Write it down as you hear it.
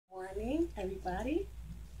everybody.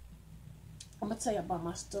 I'm gonna tell you about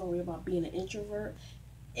my story about being an introvert.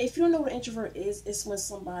 If you don't know what an introvert is, it's when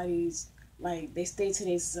somebody's like they stay to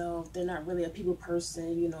themselves, they're not really a people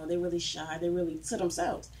person, they're really shy, they're really to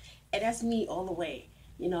themselves. And that's me all the way.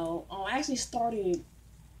 I actually started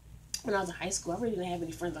when I was in high school. I really didn't have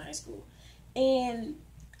any friends in high school. And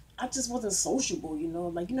I just wasn't sociable,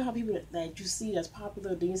 Like, how people that you see that's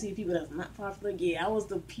popular, then you see people that's not popular? Yeah, I was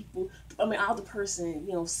the people. I was the person,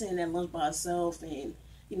 sitting at lunch by herself and,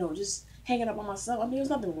 just hanging out by myself. There's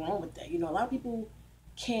nothing wrong with that. A lot of people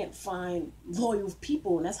can't find loyal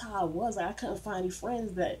people, and that's how I was. Like, I couldn't find any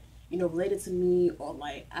friends that, related to me or,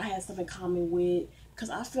 like, I had stuff in common with.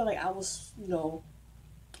 Because I feel like I was,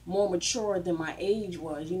 more mature than my age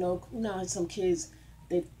was. Some kids,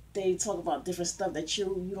 they talk about different stuff that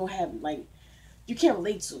you don't have, like, you can't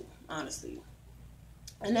relate to, honestly.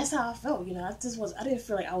 And that's how I felt. I didn't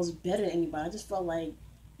feel like I was better than anybody. I just felt like,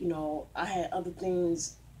 I had other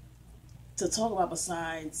things to talk about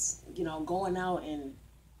besides, going out and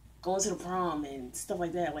going to the prom and stuff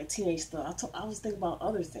like that, like teenage stuff. I was thinking about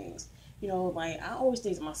other things. Like, I always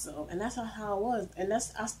think to myself, and that's how I was, and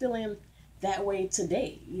I still am that way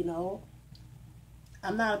today.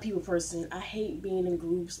 I'm not a people person. I hate being in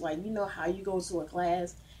groups. Like, how you go to a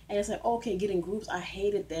class and it's like, okay, get in groups. I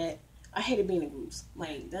hated that. I hated being in groups.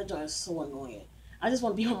 Like, that joint is so annoying. I just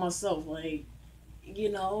want to be on myself, like,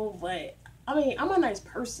 but I'm a nice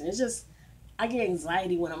person. It's just I get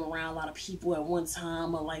anxiety when I'm around a lot of people at one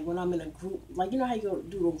time, or like when I'm in a group. Like, how you go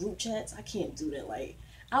do the group chats? I can't do that. Like,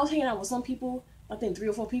 I was hanging out with some people, I think 3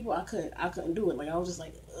 or 4 people, I couldn't do it. Like, I was just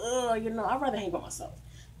like, ugh, I'd rather hang by myself.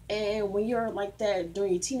 And when you're like that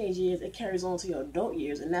during your teenage years, it carries on to your adult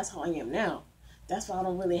years, and that's how I am now. That's why I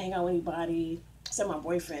don't really hang out with anybody except my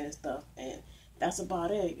boyfriend and stuff, and that's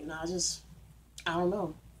about it. I don't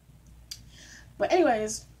know. But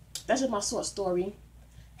anyways, that's just my short story.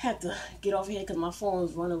 Had to get off here because my phone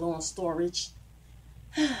is running low on storage.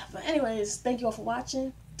 But anyways, thank you all for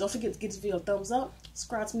watching. Don't forget to give this video a thumbs up.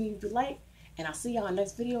 Subscribe to me if you like. And I'll see y'all in the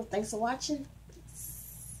next video. Thanks for watching.